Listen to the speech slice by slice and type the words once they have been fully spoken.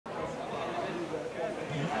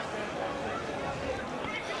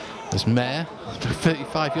There's Mayer,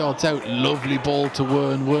 35 yards out, lovely ball to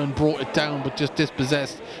Wern. Wern brought it down but just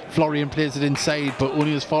dispossessed. Florian plays it inside but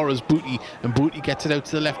only as far as Booty, and Booty gets it out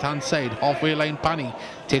to the left hand side. Halfway line Panny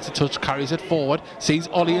takes a touch, carries it forward, sees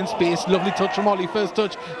Ollie in space, lovely touch from Ollie, first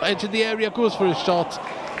touch, edge of the area, goes for a shot,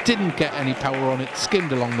 didn't get any power on it,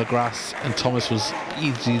 skimmed along the grass, and Thomas was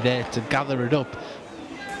easy there to gather it up.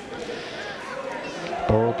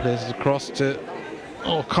 Burrow plays it across to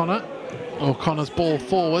O'Connor. O'Connor's ball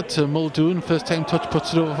forward to Muldoon. First time touch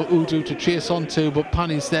puts it over for Udo to chase onto, but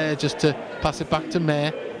Panny's there just to pass it back to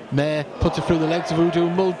Mayer. Mayer puts it through the legs of Udo.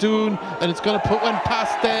 Muldoon, and it's going to put one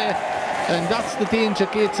past there. And that's the danger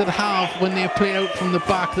Gateshead have when they play out from the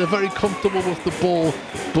back. They're very comfortable with the ball,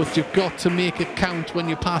 but you've got to make it count when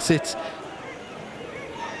you pass it.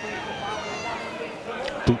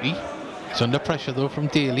 Booty is under pressure though from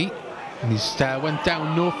Daly. And his went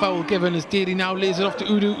down, no foul given as Daly now lays it off to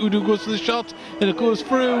Udo. Udo goes for the shot and it goes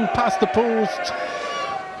through past the post.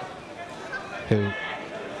 Who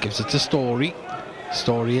gives it to Story.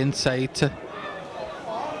 Story inside to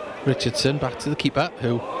Richardson, back to the keeper,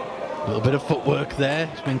 who a little bit of footwork there,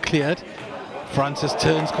 it's been cleared. Francis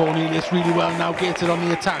turns Cornelius really well now, Gateshead on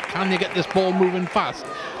the attack. Can they get this ball moving fast?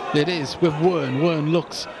 It is with Wern. Wern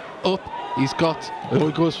looks up. He's got, he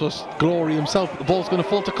goes for glory himself. The ball's going to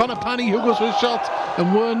fall to Connor Panny, who goes for a shot, and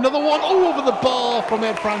Wern another one over the bar from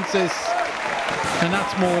Ed Francis, and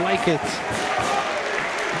that's more like it.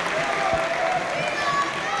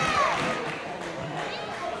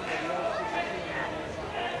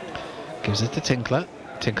 Gives it to Tinkler.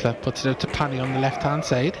 Tinkler puts it out to Panny on the left hand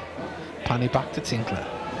side. Panny back to Tinkler.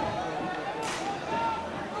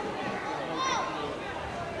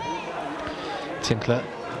 Tinkler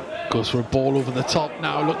goes for a ball over the top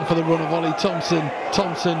now, looking for the run of Ollie Thompson.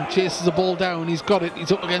 Thompson chases the ball down, he's got it,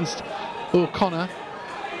 he's up against O'Connor.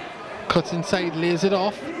 Cuts inside, lays it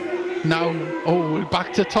off. Now,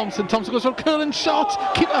 back to Thompson. Thompson goes for a curling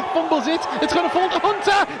shot. Keeper fumbles it, it's going to fall to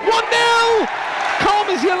Hunter. 1-0! Calm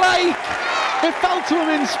as you like. It fell to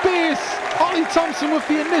him in space. Ollie Thompson with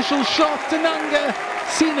the initial shot. Denanga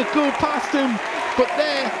seen it go past him, but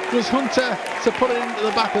there was Hunter to put it into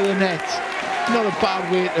the back of the net. Not a bad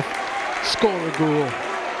way to score a goal.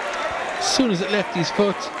 As soon as it left his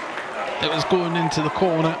foot, it was going into the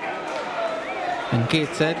corner. And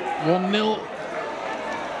Gateshead 1-0.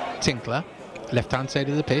 Tinkler, left hand side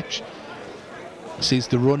of the pitch, sees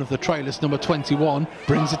the run of the trialist number 21,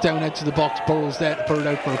 brings it down edge of the box. Burrow's there to put it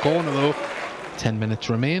out for a corner though. 10 minutes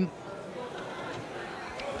remain.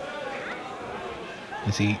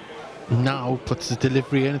 As he now puts the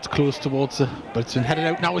delivery in, it's close towards the, but it's been headed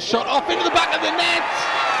out now, a shot off into the back of the net,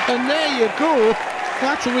 and there you go.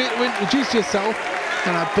 That's a way to introduce yourself,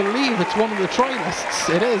 and I believe it's one of the trialists.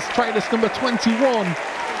 It is trialist number 21.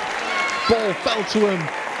 Ball fell to him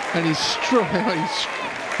and he struck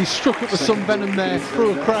it with some venom there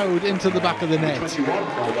through a crowd into the back of the net.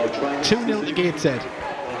 2-0 to Gateshead.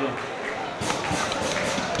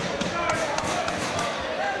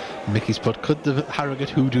 Mickey's put, could the Harrogate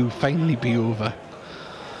hoodoo finally be over?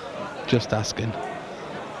 Just asking.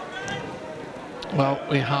 Well,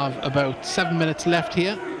 we have about 7 minutes left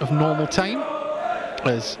here of normal time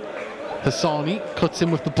as Hassani cuts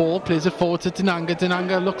in with the ball, plays it forward to Denanga.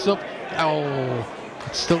 Denanga looks up. Oh,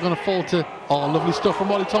 it's still going to fall to, lovely stuff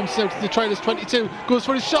from Ollie Thompson out to the trialist 22. Goes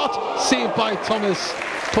for his shot, saved by Thomas.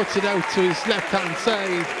 Puts it out to his left hand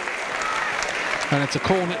side. And it's a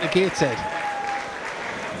corner to Gateshead.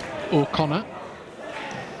 O'Connor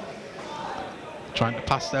trying to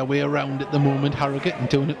pass their way around at the moment, Harrogate, and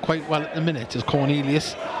doing it quite well at the minute as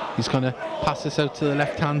Cornelius. He's going to pass this out to the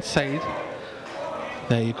left hand side.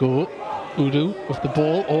 There you go. Udo with the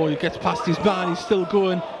ball. Oh, he gets past his man, he's still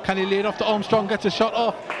going. Can he lay it off to Armstrong? Gets a shot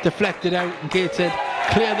off, deflected out, and Gateshead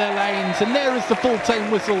clear their lines. And there is the full-time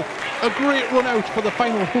whistle. A great run out for the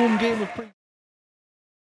final home game of pre